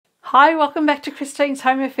Hi, welcome back to Christine's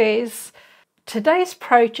Home Affairs. Today's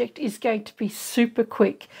project is going to be super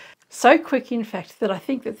quick. So quick, in fact, that I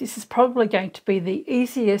think that this is probably going to be the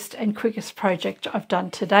easiest and quickest project I've done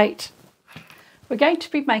to date. We're going to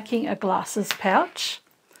be making a glasses pouch.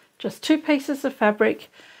 Just 2 pieces of fabric,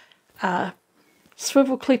 a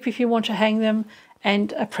swivel clip if you want to hang them,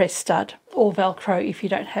 and a press stud or Velcro if you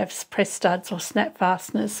don't have press studs or snap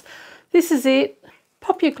fasteners. This is it.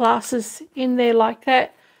 Pop your glasses in there like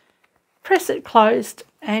that. Press it closed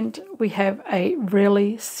and we have a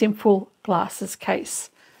really simple glasses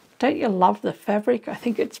case. Don't you love the fabric? I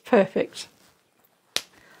think it's perfect.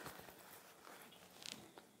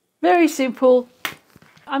 Very simple.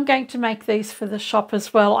 I'm going to make these for the shop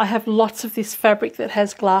as well. I have lots of this fabric that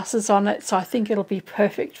has glasses on it, so I think it'll be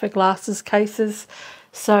perfect for glasses cases.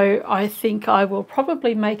 So I think I will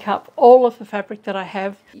probably make up all of the fabric that I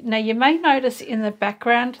have. Now you may notice in the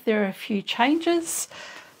background there are a few changes.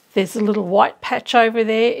 There's a little white patch over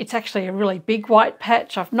there. It's actually a really big white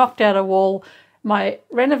patch. I've knocked out a wall. My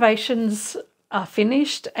renovations are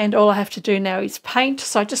finished and all I have to do now is paint.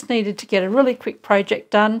 So I just needed to get a really quick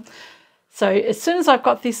project done. So as soon as I've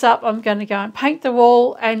got this up, I'm going to go and paint the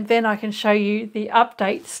wall and then I can show you the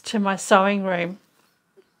updates to my sewing room.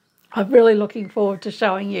 I'm really looking forward to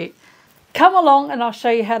showing you. Come along and I'll show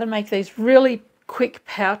you how to make these really quick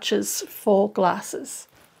pouches for glasses.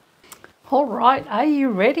 All right, are you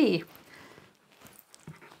ready?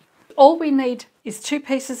 All we need is 2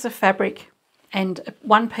 pieces of fabric and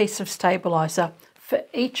 1 piece of stabilizer for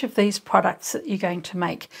each of these products that you're going to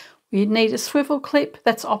make. You need a swivel clip,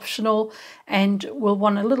 that's optional, and we'll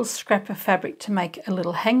want a little scrap of fabric to make a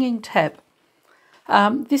little hanging tab.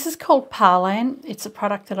 This is called Parlan. It's a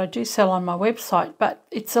product that I do sell on my website, but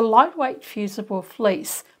it's a lightweight fusible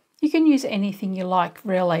fleece. You can use anything you like,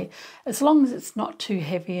 really, as long as it's not too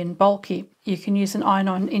heavy and bulky. You can use an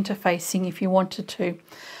iron-on interfacing if you wanted to.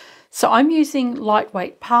 So I'm using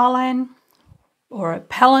lightweight Parlan or a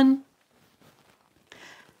Pallan.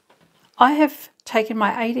 I have taken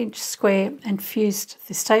my 8-inch square and fused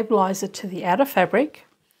the stabilizer to the outer fabric,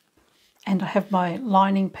 and I have my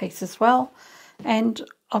lining piece as well. And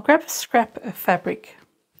I'll grab a scrap of fabric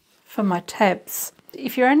for my tabs.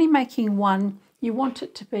 If you're only making one, you want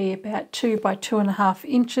it to be about 2 by 2.5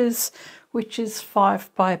 inches, which is 5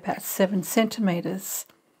 by about 7 centimeters.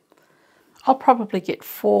 I'll probably get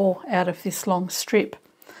 4 out of this long strip.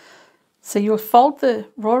 So you'll fold the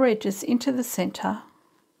raw edges into the center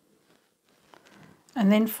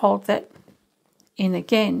and then fold that in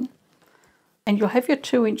again. And you'll have your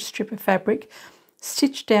 2-inch strip of fabric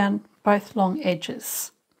stitched down both long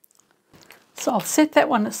edges. So I'll set that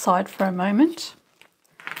one aside for a moment.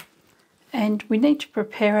 And we need to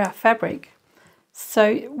prepare our fabric.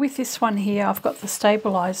 So with this one here, I've got the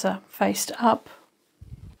stabilizer faced up.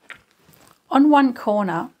 On one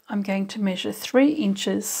corner, I'm going to measure 3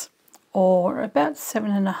 inches or about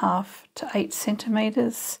 7.5 to 8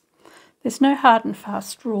 centimeters. There's no hard and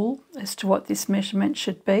fast rule as to what this measurement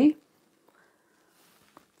should be.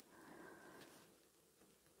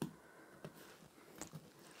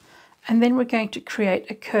 And then we're going to create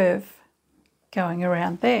a curve going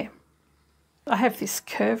around there. I have this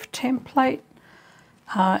curve template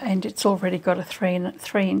and it's already got a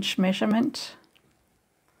 3-inch measurement.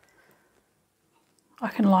 I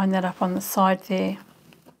can line that up on the side there.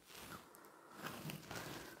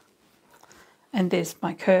 And there's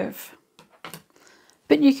my curve.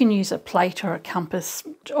 But you can use a plate or a compass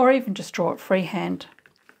or even just draw it freehand.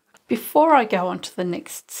 Before I go on to the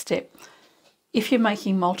next step, if you're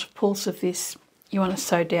making multiples of this, you want to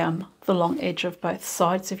sew down the long edge of both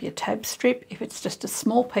sides of your tab strip. If it's just a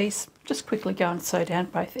small piece, just quickly go and sew down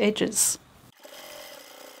both edges.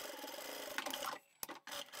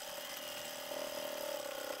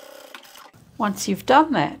 Once you've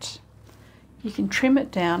done that, you can trim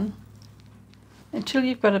it down until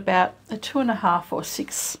you've got about a 2.5 or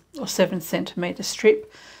 6 or 7 centimeter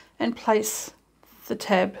strip and place the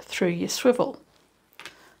tab through your swivel.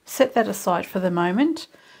 Set that aside for the moment.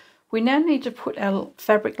 We now need to put our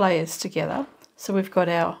fabric layers together. So we've got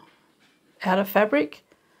our outer fabric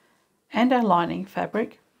and our lining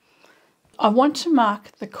fabric. I want to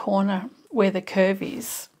mark the corner where the curve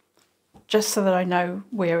is, just so that I know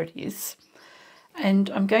where it is. And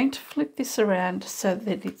I'm going to flip this around so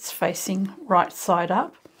that it's facing right side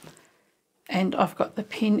up. And I've got the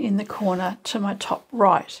pin in the corner to my top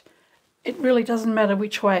right. It really doesn't matter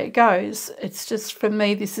which way it goes. It's just, for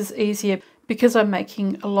me, this is easier. Because I'm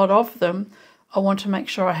making a lot of them, I want to make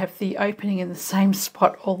sure I have the opening in the same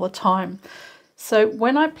spot all the time. So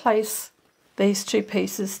when I place these 2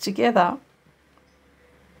 pieces together,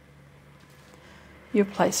 you'll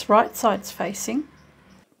place right sides facing.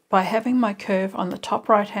 By having my curve on the top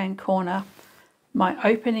right hand corner, my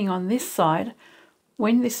opening on this side,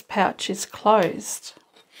 when this pouch is closed,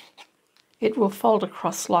 it will fold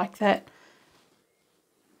across like that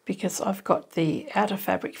because I've got the outer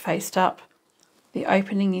fabric faced up, the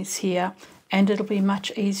opening is here, and it'll be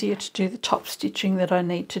much easier to do the top stitching that I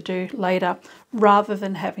need to do later rather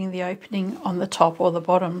than having the opening on the top or the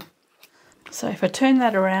bottom. So if I turn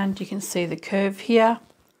that around, you can see the curve here,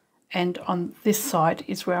 and on this side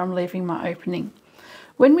is where I'm leaving my opening.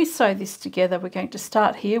 When we sew this together, we're going to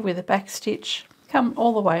start here with a back stitch, come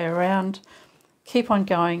all the way around, keep on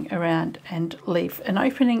going around and leave an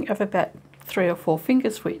opening of about 3 or 4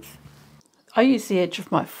 fingers width. I use the edge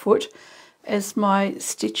of my foot as my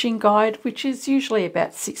stitching guide, which is usually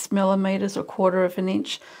about 6 millimeters or 1/4 of an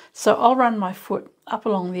inch. So I'll run my foot up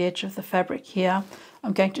along the edge of the fabric here.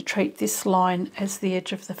 I'm going to treat this line as the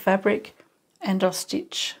edge of the fabric, and I'll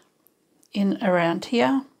stitch in around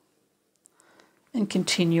here and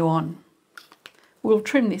continue on. We'll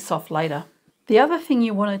trim this off later. The other thing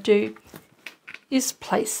you want to do is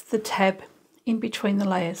place the tab in between the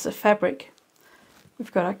layers of fabric.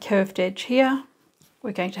 We've got our curved edge here.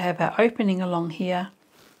 We're going to have our opening along here.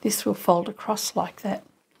 This will fold across like that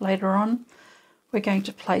later on. We're going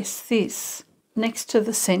to place this next to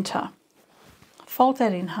the center. Fold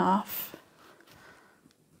that in half.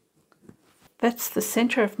 That's the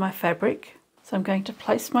center of my fabric. So I'm going to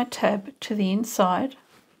place my tab to the inside.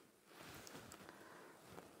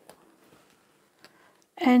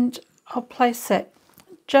 And I'll place that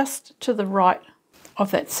just to the right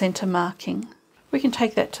of that center marking. We can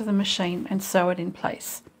take that to the machine and sew it in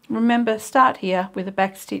place. Remember, start here with a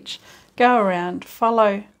back stitch, go around,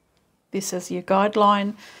 follow this as your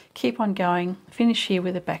guideline, keep on going, finish here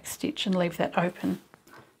with a back stitch and leave that open.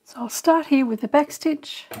 So I'll start here with the back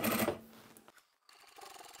stitch.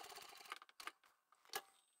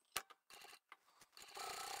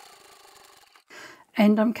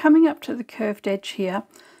 And I'm coming up to the curved edge here.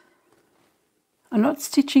 I'm not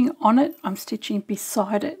stitching on it, I'm stitching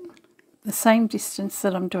beside it, the same distance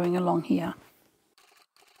that I'm doing along here.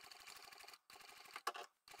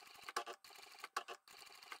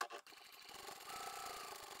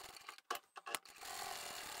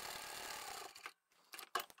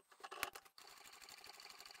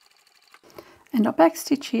 And I'll back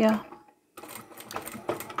stitch here.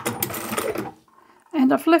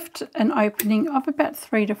 And I've left an opening of about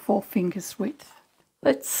 3 to 4 fingers width.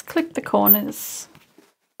 Let's clip the corners.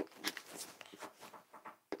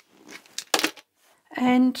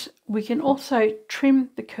 And we can also trim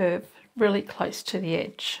the curve really close to the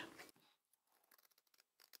edge.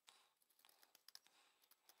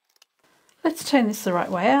 Let's turn this the right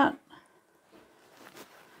way out.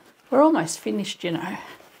 We're almost finished, you know.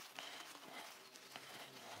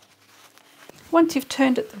 Once you've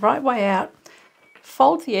turned it the right way out,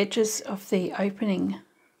 fold the edges of the opening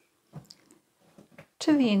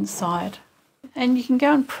to the inside, and you can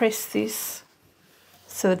go and press this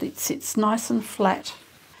so that it sits nice and flat.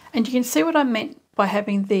 And you can see what I meant by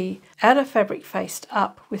having the outer fabric faced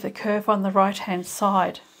up with a curve on the right hand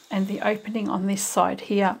side and the opening on this side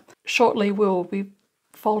here. Shortly we'll be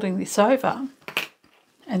folding this over,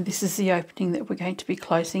 and this is the opening that we're going to be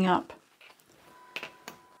closing up.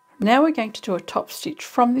 Now we're going to do a top stitch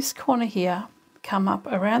from this corner here, come up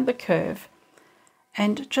around the curve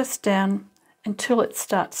and just down until it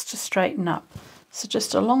starts to straighten up. So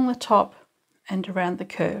just along the top and around the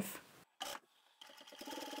curve.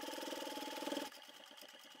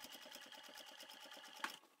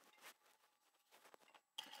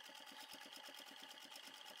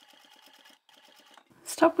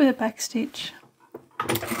 Stop with a back stitch,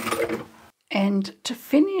 and to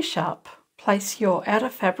finish up, place your outer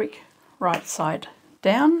fabric right side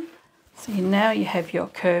down. So now you have your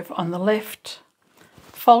curve on the left.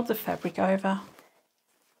 Fold the fabric over,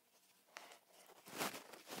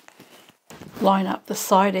 line up the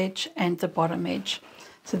side edge and the bottom edge.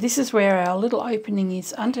 So this is where our little opening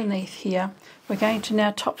is underneath here. We're going to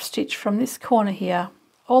now top stitch from this corner here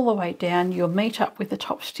all the way down. You'll meet up with the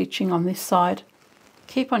top stitching on this side.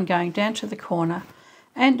 Keep on going down to the corner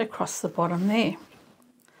and across the bottom there.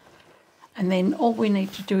 And then all we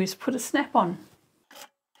need to do is put a snap on.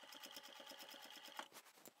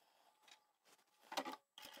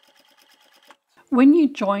 When you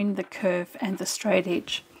join the curve and the straight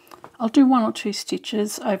edge, I'll do 1 or 2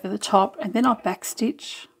 stitches over the top and then I'll back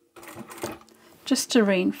stitch just to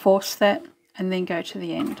reinforce that and then go to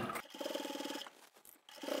the end.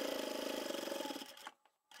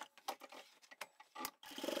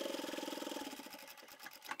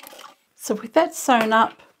 So with that sewn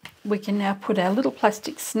up, we can now put our little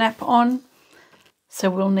plastic snap on. So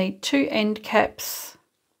we'll need 2 end caps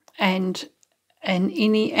and an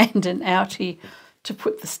innie and an outie to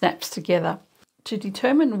put the snaps together. To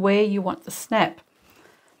determine where you want the snap,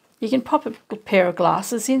 you can pop a pair of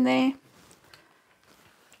glasses in there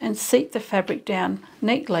and seat the fabric down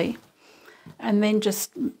neatly, and then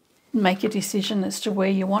just make a decision as to where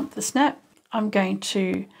you want the snap. I'm going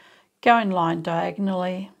to go in line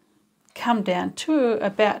diagonally, come down to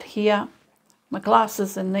about here. My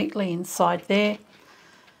glasses are neatly inside there,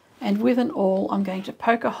 and with an awl I'm going to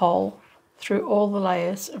poke a hole through all the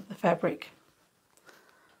layers of the fabric.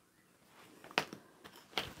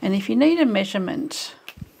 And if you need a measurement,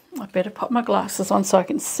 I better pop my glasses on so I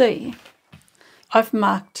can see. I've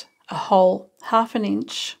marked a hole 1/2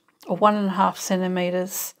 inch or 1.5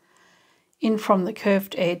 centimetres in from the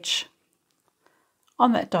curved edge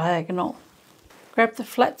on that diagonal. Grab the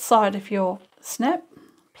flat side of your snap,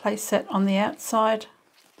 place that on the outside,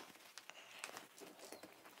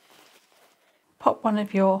 pop one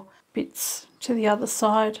of your bits to the other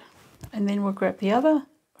side, and then we'll grab the other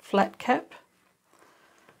flat cap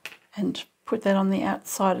and put that on the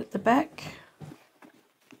outside at the back,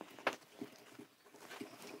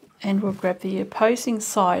 and we'll grab the opposing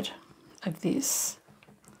side of this,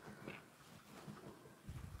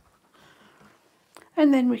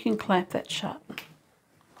 and then we can clamp that shut.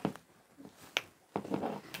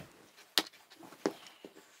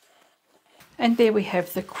 And there we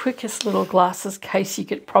have the quickest little glasses case you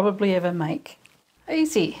could probably ever make.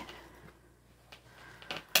 Easy.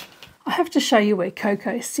 I have to show you where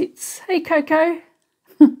Coco sits. Hey Coco.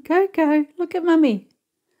 Coco, look at Mummy.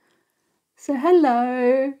 Say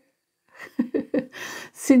hello.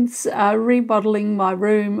 Since remodelling my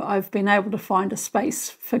room, I've been able to find a space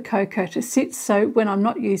for Coco to sit, so when I'm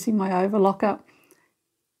not using my overlocker,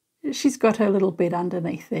 she's got her little bed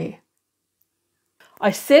underneath there.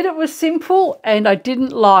 I said it was simple and I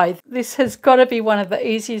didn't lie. This has got to be one of the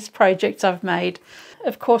easiest projects I've made.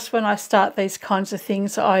 Of course, when I start these kinds of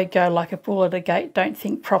things, I go like a bull at a gate, don't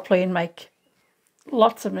think properly and make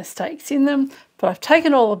lots of mistakes in them. But I've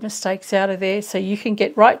taken all the mistakes out of there so you can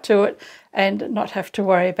get right to it and not have to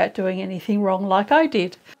worry about doing anything wrong like I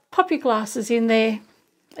did. Pop your glasses in there,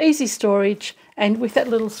 easy storage, and with that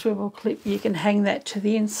little swivel clip you can hang that to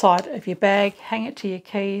the inside of your bag, hang it to your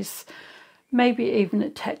keys, maybe even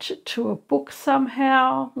attach it to a book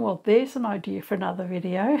somehow. Well, there's an idea for another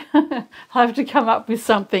video. I'll have to come up with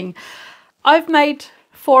something. I've made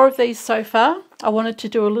 4 of these so far. I wanted to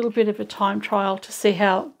do a little bit of a time trial to see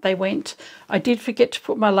how they went. I did forget to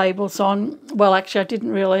put my labels on. Well, actually, I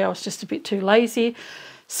didn't really. I was just a bit too lazy.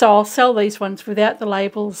 So I'll sell these ones without the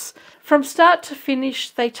labels. From start to finish,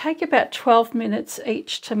 they take about 12 minutes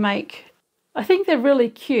each to make. I think they're really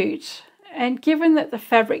cute. And given that the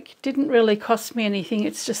fabric didn't really cost me anything,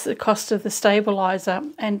 it's just the cost of the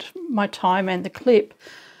stabiliser and my time and the clip,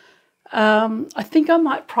 I think I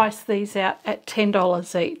might price these out at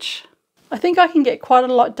 $10 each. I think I can get quite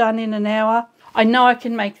a lot done in an hour. I know I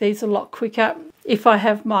can make these a lot quicker if I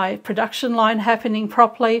have my production line happening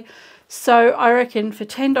properly. So I reckon for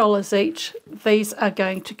 $10 each, these are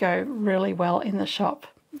going to go really well in the shop.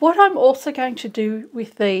 What I'm also going to do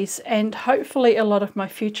with these, and hopefully a lot of my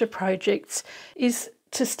future projects, is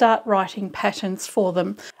to start writing patterns for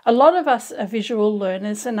them. A lot of us are visual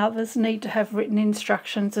learners and others need to have written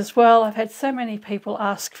instructions as well. I've had so many people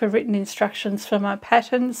ask for written instructions for my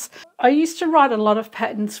patterns. I used to write a lot of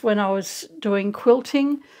patterns when I was doing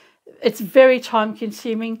quilting. It's very time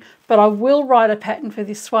consuming, but I will write a pattern for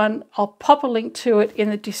this one. I'll pop a link to it in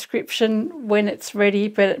the description when it's ready,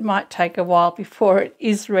 but it might take a while before it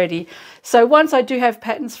is ready. So once I do have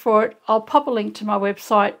patterns for it, I'll pop a link to my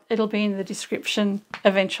website. It'll be in the description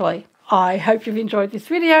eventually. I hope you've enjoyed this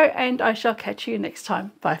video and I shall catch you next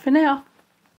time. Bye for now.